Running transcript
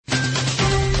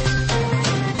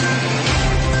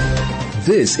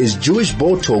This is Jewish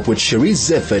Board Talk with Cherise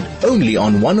Zefford, only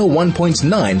on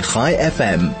 101.9 Chai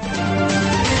FM.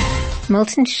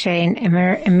 Milton Shain,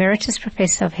 Emeritus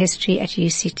Professor of History at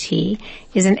UCT,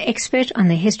 is an expert on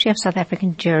the history of South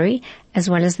African Jewry as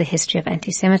well as the history of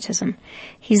anti-Semitism.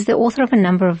 He's the author of a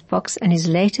number of books, and his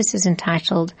latest is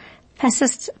entitled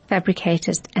Fascists,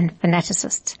 Fabricators and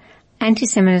Fanaticists,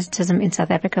 Anti-Semitism in South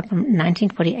Africa from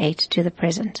 1948 to the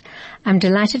present. I'm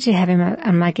delighted to have him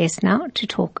on my guest now to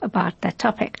talk about that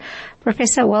topic.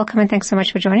 Professor, welcome and thanks so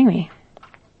much for joining me.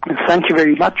 Thank you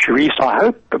very much, Cherise. I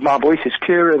hope that my voice is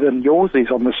clearer than yours is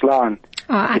on this line.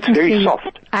 It's very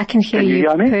soft. I can hear you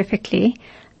perfectly.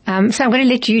 So I'm going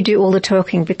to let you do all the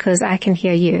talking because I can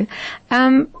hear you.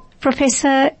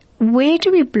 Professor, where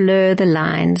do we blur the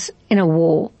lines in a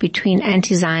war between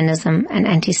anti-Zionism and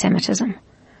anti-Semitism?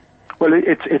 Well,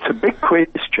 it's a big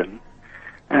question,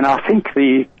 and I think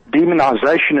the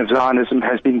demonization of Zionism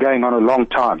has been going on a long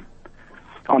time.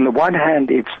 On the one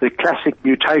hand, it's the classic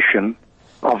mutation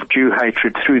of Jew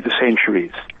hatred through the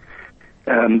centuries.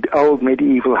 Old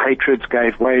medieval hatreds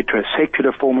gave way to a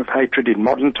secular form of hatred in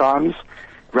modern times,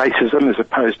 racism as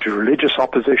opposed to religious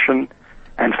opposition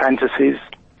and fantasies.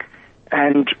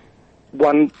 And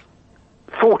one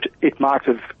thought it might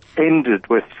have ended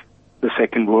with the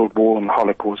Second World War and the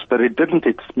Holocaust, but it didn't.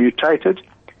 It's mutated,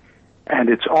 and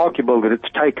it's arguable that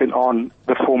it's taken on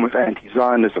the form of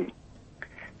anti-Zionism.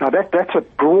 Now that's a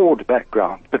broad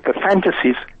background, but the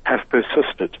fantasies have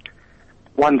persisted.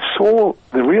 One saw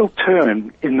the real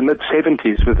turn in the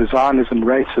mid-70s with the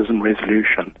Zionism-racism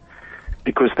resolution,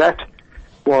 because that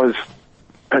was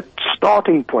a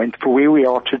starting point for where we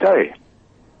are today.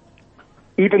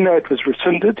 Even though it was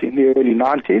rescinded in the early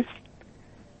 90s,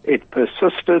 it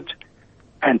persisted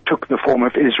and took the form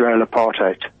of Israel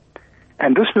apartheid.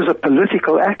 And this was a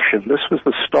political action. This was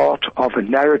the start of a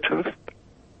narrative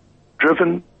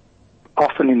driven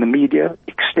often in the media,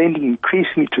 extending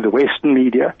increasingly to the Western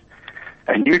media,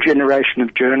 a new generation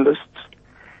of journalists.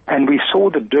 And we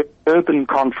saw the Durban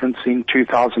Conference in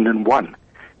 2001,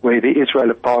 where the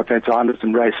Israel apartheid,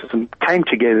 Zionism, racism came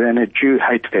together in a Jew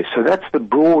hate fest. So that's the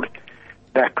broad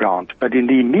background. But in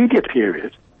the immediate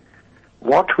period,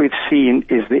 what we've seen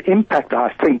is the impact,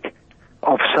 I think,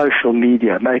 of social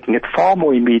media, making it far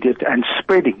more immediate and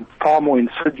spreading far more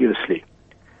insidiously.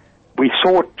 We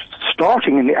saw it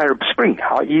starting in the Arab Spring,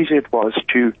 how easy it was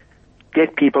to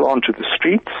get people onto the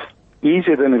streets,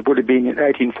 easier than it would have been in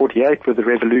 1848 with the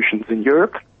revolutions in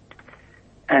Europe.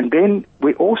 And then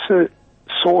we also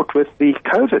saw it with the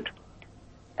COVID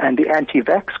and the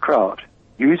anti-vax crowd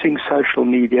using social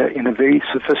media in a very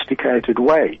sophisticated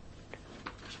way.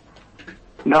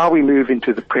 Now we move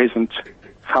into the present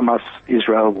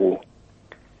Hamas-Israel war.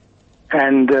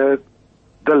 And the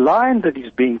line that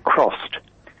is being crossed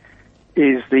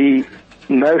is the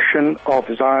notion of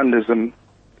Zionism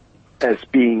as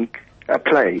being a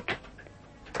plague.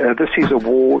 This is a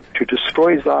war to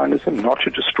destroy Zionism, not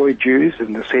to destroy Jews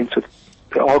in the sense of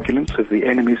the arguments of the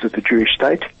enemies of the Jewish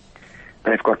state.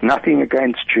 They've got nothing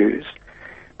against Jews.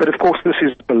 But of course this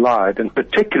is belied, and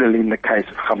particularly in the case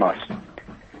of Hamas.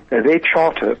 Their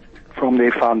charter from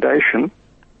their foundation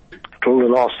till the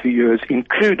last few years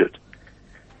included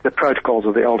the Protocols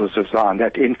of the Elders of Zion,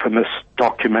 that infamous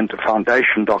document, a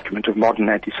foundation document of modern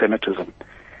anti-Semitism.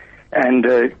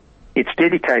 And it's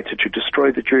dedicated to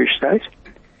destroy the Jewish state,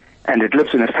 and it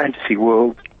lives in a fantasy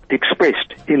world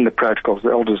expressed in the Protocols of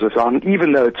the Elders of Zion.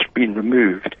 Even though it's been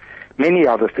removed, many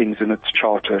other things in its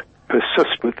charter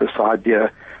persist with this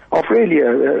idea of really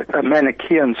a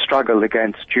Manichaean struggle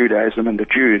against Judaism and the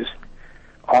Jews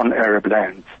on Arab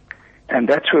lands. And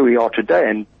that's where we are today.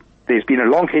 And there's been a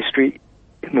long history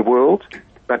in the world,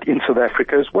 but in South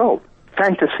Africa as well.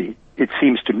 Fantasy, it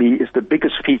seems to me, is the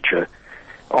biggest feature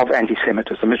of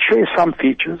anti-Semitism. It shares some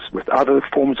features with other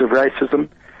forms of racism,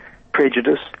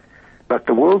 prejudice, but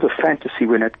the world of fantasy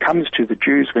when it comes to the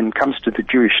Jews, when it comes to the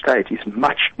Jewish state, is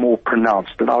much more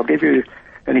pronounced. And I'll give you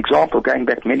an example going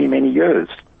back many, many years.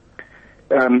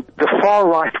 The far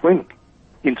right wing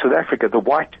in South Africa, the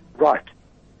white right,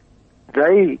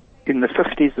 they, in the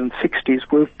 50s and 60s,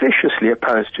 were viciously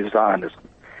opposed to Zionism.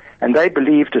 And they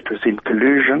believed it was in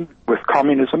collusion with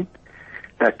communism,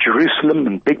 that Jerusalem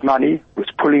and big money was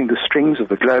pulling the strings of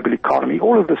the global economy.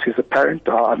 All of this is apparent.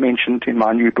 I mentioned in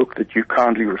my new book that you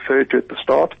kindly referred to at the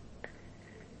start.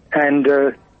 And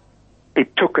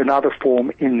it took another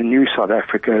form in the new South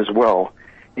Africa as well,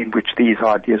 in which these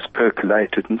ideas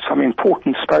percolated. And some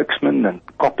important spokesmen and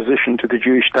opposition to the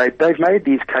Jewish state, they've made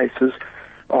these cases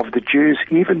of the Jews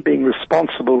even being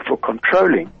responsible for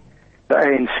controlling the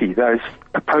ANC, those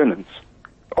opponents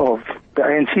of the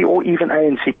ANC, or even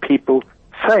ANC people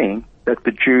saying that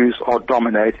the Jews are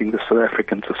dominating the South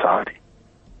African society.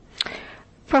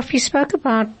 Prof, you spoke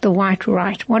about the white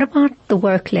right. What about the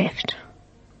woke left?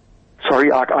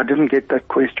 Sorry, I didn't get that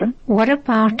question. What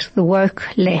about the woke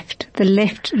left, the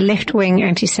left-wing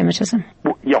anti-Semitism?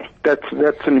 Yeah, that's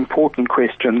an important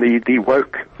question, the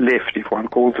woke left, if one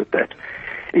calls it that.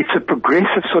 It's a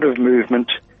progressive sort of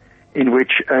movement in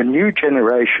which a new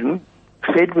generation,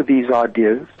 fed with these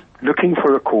ideas, looking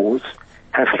for a cause,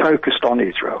 have focused on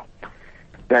Israel.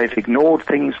 They've ignored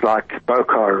things like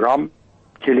Boko Haram,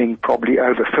 killing probably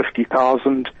over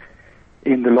 50,000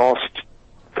 in the last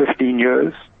 15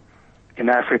 years in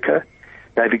Africa.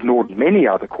 They've ignored many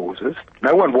other causes.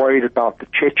 No one worried about the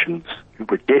Chechens, who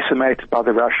were decimated by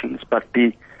the Russians, but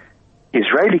the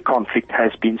Israeli conflict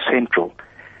has been central.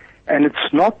 And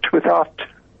it's not without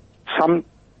some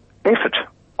effort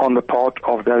on the part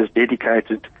of those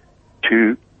dedicated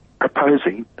to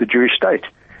opposing the Jewish state.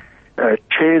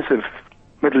 Chairs of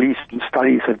Middle Eastern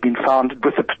studies have been founded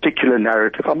with a particular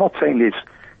narrative. I'm not saying there's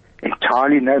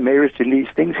entirely no merit in these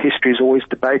things. History is always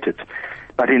debated.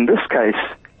 But in this case,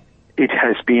 it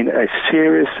has been a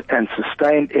serious and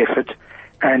sustained effort,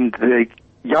 and the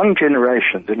young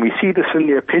generations, and we see this in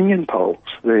the opinion polls,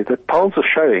 the polls are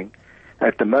showing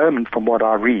at the moment, from what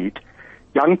I read,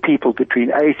 young people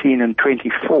between 18 and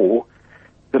 24,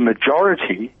 the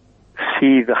majority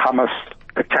see the Hamas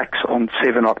attacks on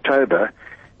 7 October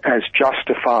as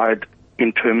justified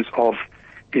in terms of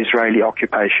Israeli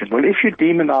occupation. Well, if you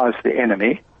demonize the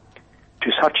enemy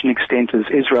to such an extent as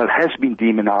Israel has been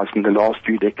demonized in the last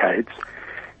few decades,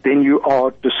 then you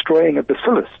are destroying a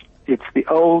bacillus. It's the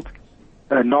old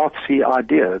Nazi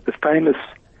idea, the famous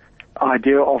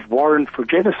idea of warrant for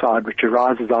genocide, which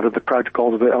arises out of the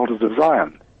Protocols of the Elders of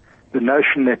Zion. The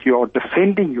notion that you are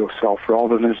defending yourself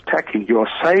rather than attacking, you are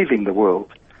saving the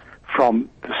world from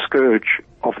the scourge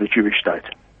of the Jewish state.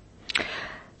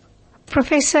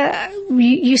 Professor,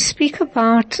 you speak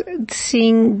about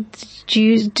seeing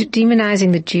Jews,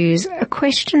 demonizing the Jews. A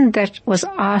question that was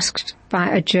asked by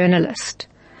a journalist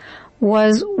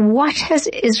was, what has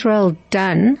Israel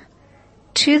done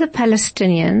to the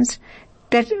Palestinians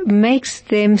that makes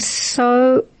them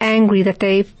so angry that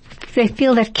they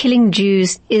feel that killing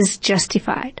Jews is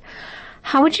justified?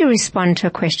 How would you respond to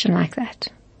a question like that?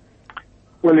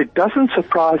 Well, it doesn't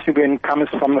surprise you when it comes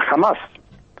from the Hamas,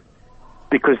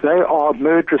 because they are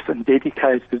murderous and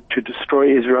dedicated to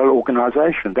destroy Israel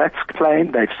organization. That's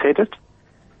claimed, they've said it,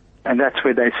 and that's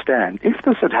where they stand. If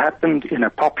this had happened in a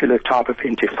popular type of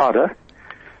intifada,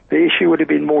 the issue would have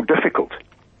been more difficult,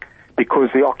 because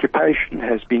the occupation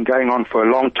has been going on for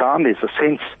a long time. There's a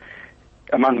sense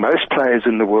among most players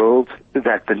in the world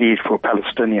that the need for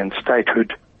Palestinian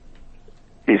statehood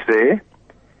is there.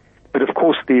 But of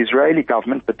course the Israeli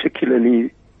government,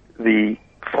 particularly the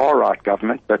far-right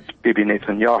government, but Bibi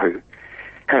Netanyahu,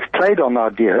 have played on the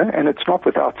idea, and it's not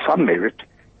without some merit,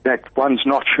 that one's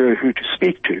not sure who to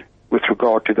speak to with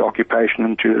regard to the occupation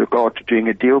and to regard to doing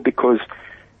a deal, because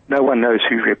no one knows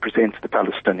who represents the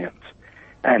Palestinians.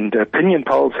 And opinion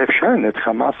polls have shown that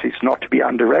Hamas is not to be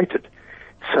underrated.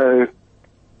 So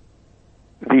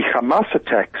the Hamas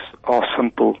attacks are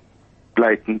simple,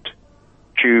 blatant,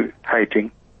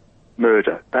 Jew-hating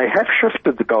murder. They have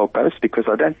shifted the goalposts, because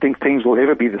I don't think things will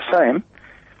ever be the same.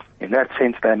 In that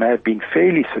sense, they may have been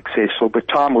fairly successful, but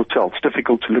time will tell. It's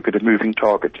difficult to look at a moving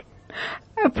target.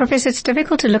 Professor, it's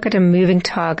difficult to look at a moving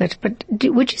target, but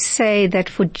would you say that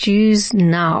for Jews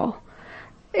now,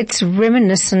 it's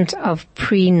reminiscent of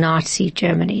pre-Nazi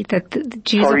Germany, that the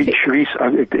Jews... Sorry,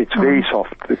 Sharice, it's very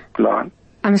soft, the line.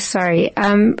 I'm sorry.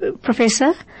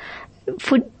 Professor,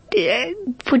 for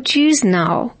Jews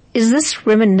now, is this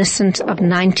reminiscent of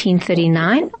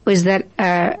 1939, or is that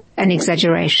an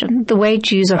exaggeration? The way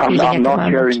Jews are feeling at the moment. I'm not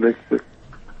hearing the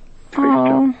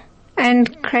question.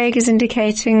 And Craig is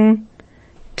indicating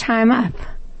time up.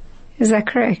 Is that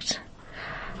correct?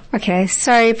 Okay,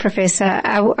 sorry, Professor.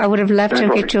 I would have loved to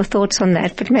get your thoughts on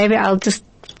that, but maybe I'll just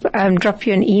drop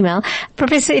you an email.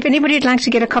 Professor, if anybody would like to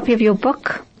get a copy of your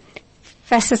book,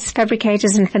 Fascists,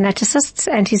 Fabricators and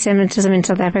Fanaticists, Anti-Semitism in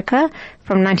South Africa,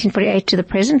 from 1948 to the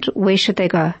present, where should they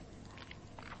go?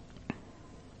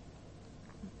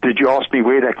 Did you ask me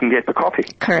where they can get the copy?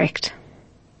 Correct.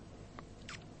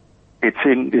 It's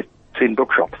in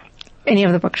bookshops. Any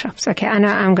of the bookshops. Okay, I know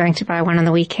I'm going to buy one on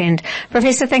the weekend.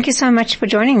 Professor, thank you so much for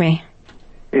joining me.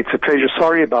 It's a pleasure.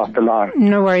 Sorry about the line.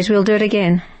 No worries. We'll do it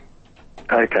again.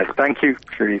 Okay. Thank you,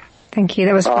 Sharif. Thank you.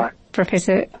 That was Bye.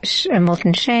 Professor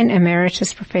Milton Shain,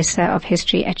 Emeritus Professor of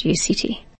History at UCT.